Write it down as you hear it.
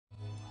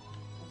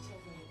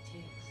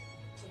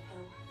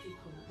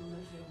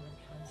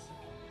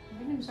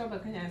so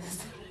back in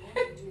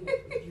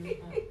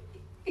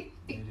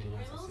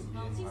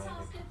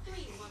Multitasker 3,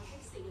 1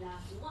 concealer,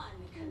 1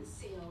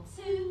 conceal,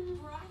 2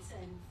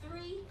 brighten,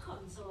 3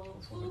 contour,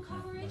 full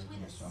coverage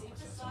with a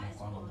super-sized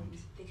wand.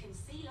 The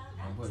concealer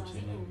that does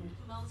it all.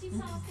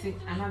 Multitasker 3,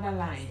 another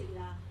line.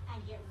 concealer,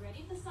 and get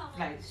ready for summer.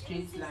 Like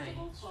straight line.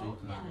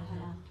 Straight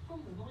line.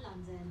 From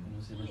London.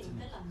 Live the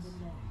London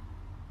look.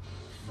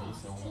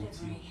 Fast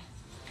delivery.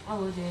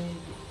 Oh, there.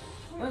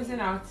 What's in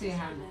our tea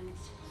hand?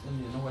 So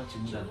you know what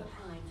you need.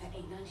 Prime for $8.99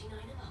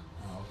 a month.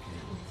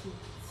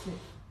 Okay.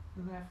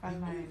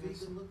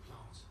 Vegan look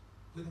plant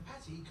with a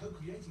patty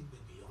co-created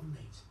with Beyond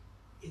Meat.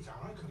 It's our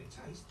iconic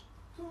taste,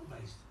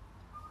 plant-based.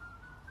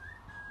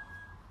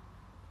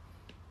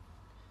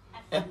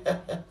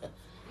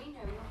 We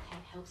know your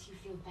pet helps you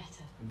feel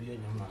better,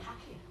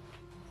 happier.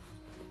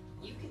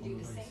 You can do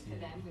the same for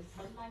them with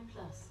Frontline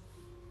Plus.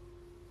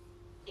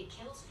 It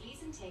kills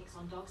fleas and ticks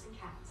on dogs and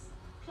cats,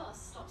 plus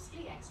stops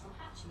flea eggs from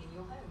hatching in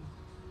your home.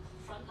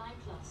 Frontline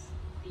Plus,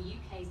 the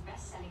UK's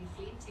best-selling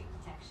flea and tick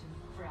protection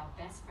for our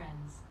best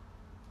friends.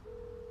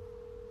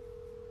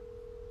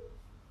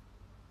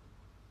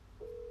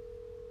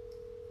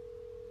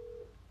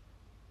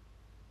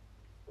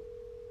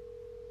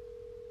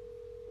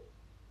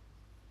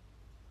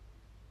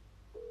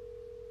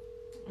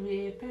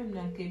 We pay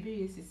like a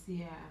baby is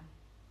here.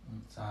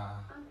 And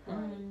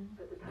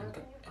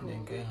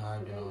then get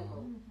hard.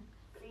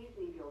 Please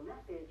leave your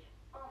message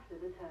after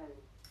the tone.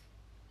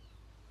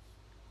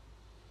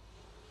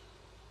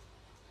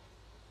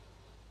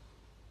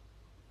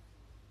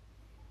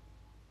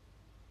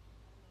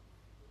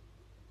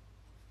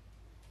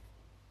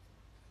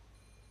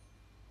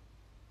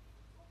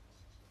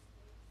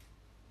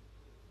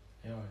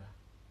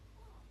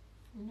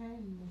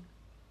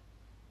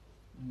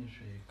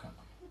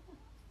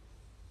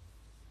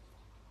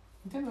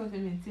 That was a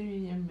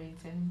material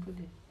maintenance put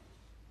it.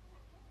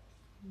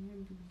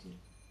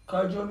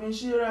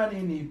 Kajomishira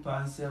ni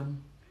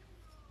pansem.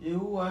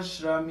 You are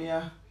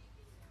shramia.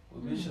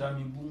 We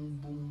shrami boom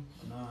boom.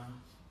 Nah,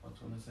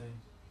 what wanna say?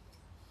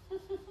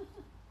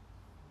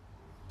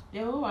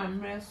 You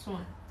one rest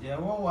one. Yeah,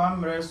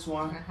 one rest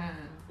one.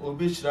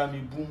 Obi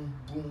shrami boom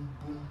boom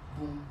boom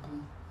boom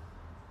boom.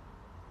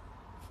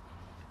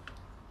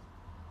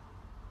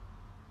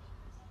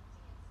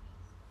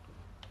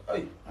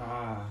 Hey,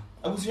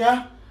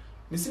 Abusia,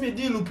 me see me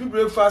deal with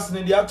breakfast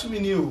in the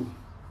afternoon.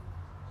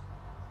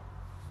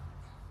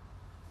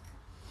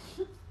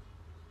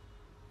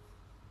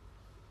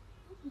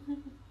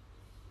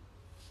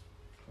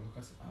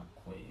 Focus on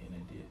quiet in a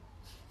day.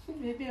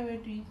 Maybe I will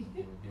do it. Maybe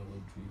I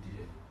will do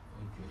it.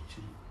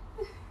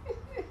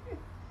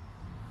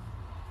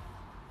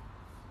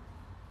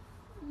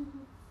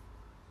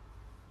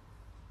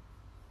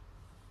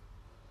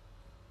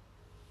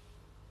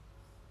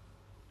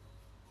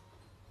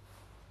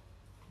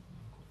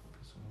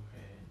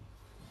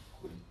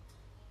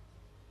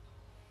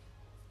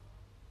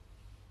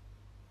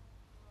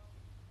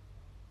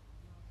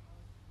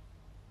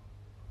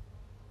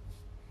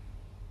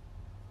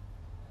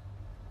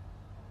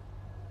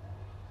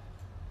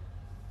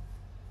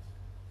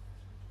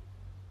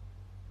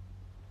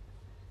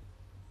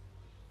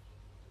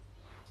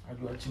 I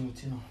do a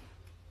chimutino.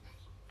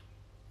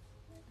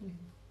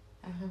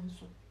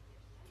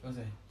 What's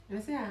that? I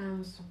say,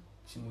 I'm so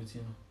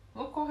Chimutino.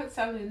 Oh, call it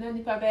something, none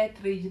if I bet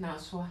 3 now,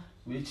 so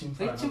Waiting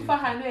for waiting for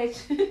her.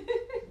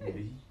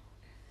 Maybe.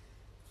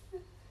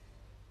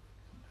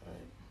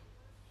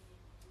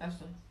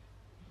 That's all.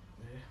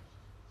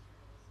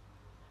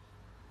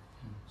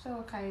 So,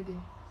 okay,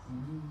 then.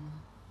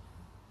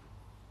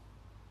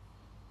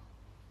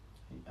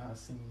 He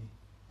asked me.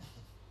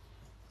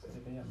 So, the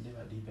baby, I'm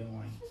never deep in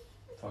wine.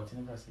 14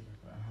 of us.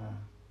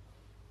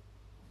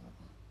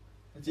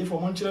 It's if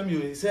I'm watching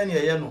you, send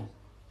your yellow,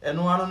 and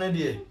no one on a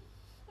day.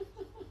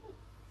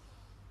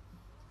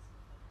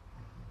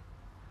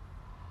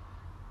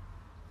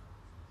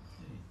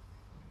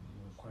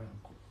 Quite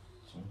uncle.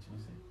 So, what you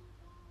say?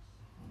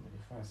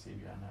 If I say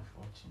we are not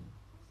watching.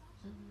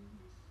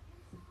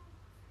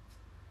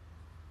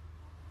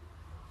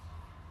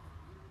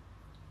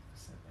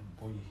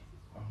 Boy,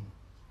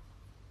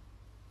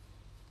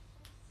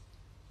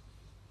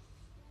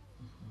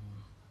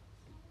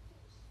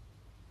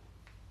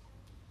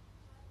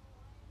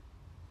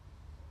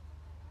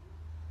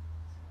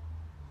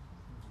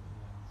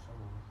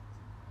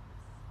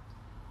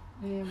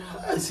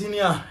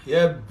 senior,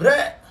 yeah,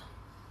 bread.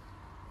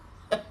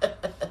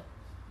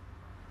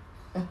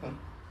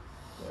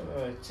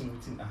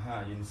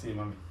 You say,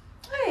 mommy.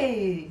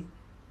 Hey,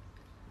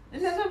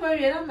 this is about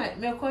you. I might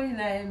make calling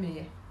I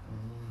me.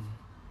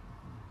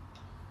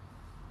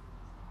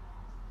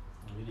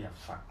 Really a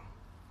fact.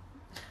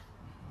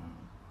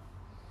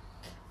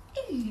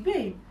 Hey,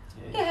 babe.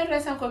 Yeah,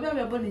 hairdresser come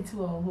here, bonnet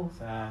to our home.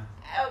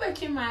 I'll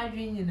bet you my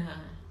dream in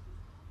her.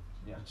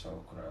 Yeah,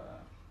 chokra.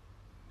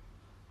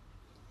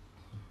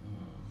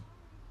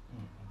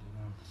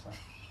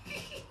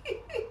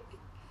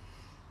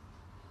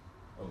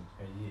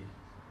 Okay, yeah.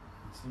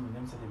 See me,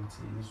 them say them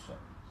tea this one.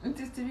 It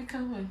is to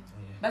become one.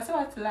 But so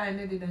what line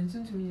I did and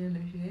soon to me in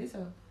the shade,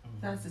 so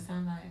that's the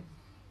sunlight.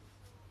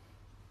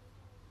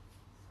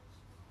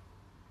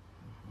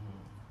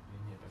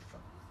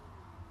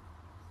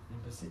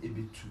 Say a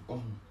bit too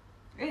on.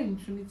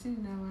 Ain't to me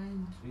now, I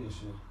ain't. Yes,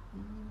 sir.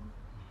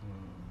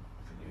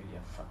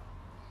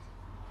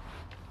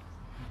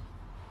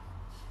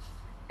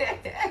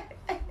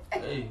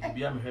 Hey,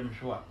 be I'm him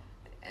sure.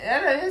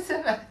 It's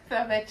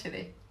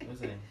actually.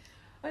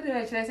 What did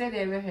I say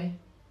they were here?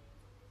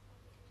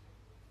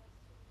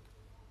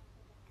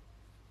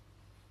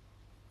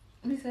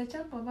 Mr.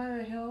 Jump on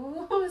my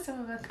hill,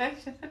 some of a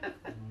vacation.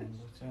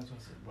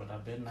 But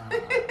I've been now.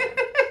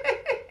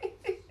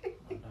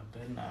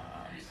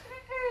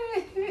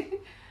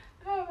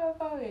 Oh,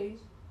 boy.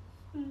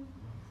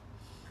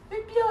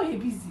 Maybe you're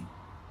busy.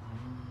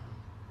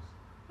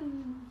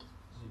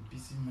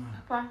 Busy man.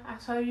 Papa, I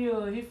saw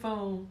you, he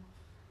phone.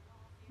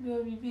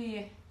 You'll be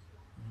here.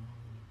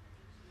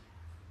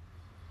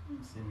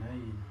 Say, my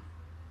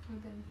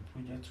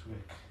project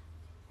work.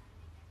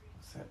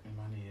 Set me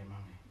money here,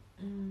 mommy.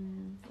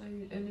 And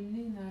the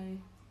midnight.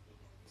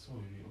 So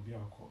you'll be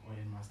our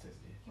master's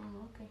day.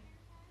 Oh, okay.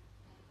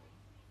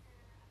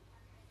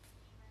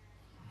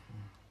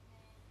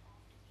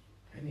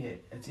 Any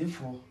at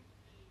info.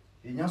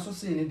 In your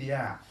society, the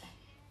air.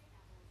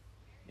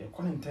 You're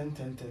calling 10.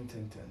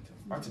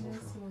 What's it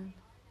for?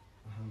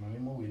 Mammy,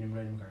 more winning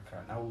running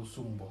car. Now,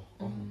 soon, bo.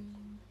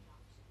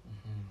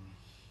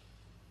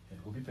 It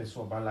will be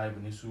pursued by live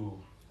in the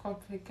zoo.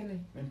 Called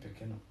picking. Men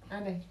picking.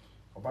 Are they?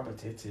 Or Baba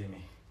Tete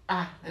me.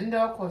 Ah, and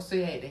the course, so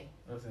yeah, they.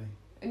 Okay.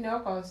 And the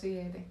course, so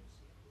yeah, they.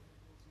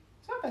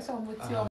 So I saw with your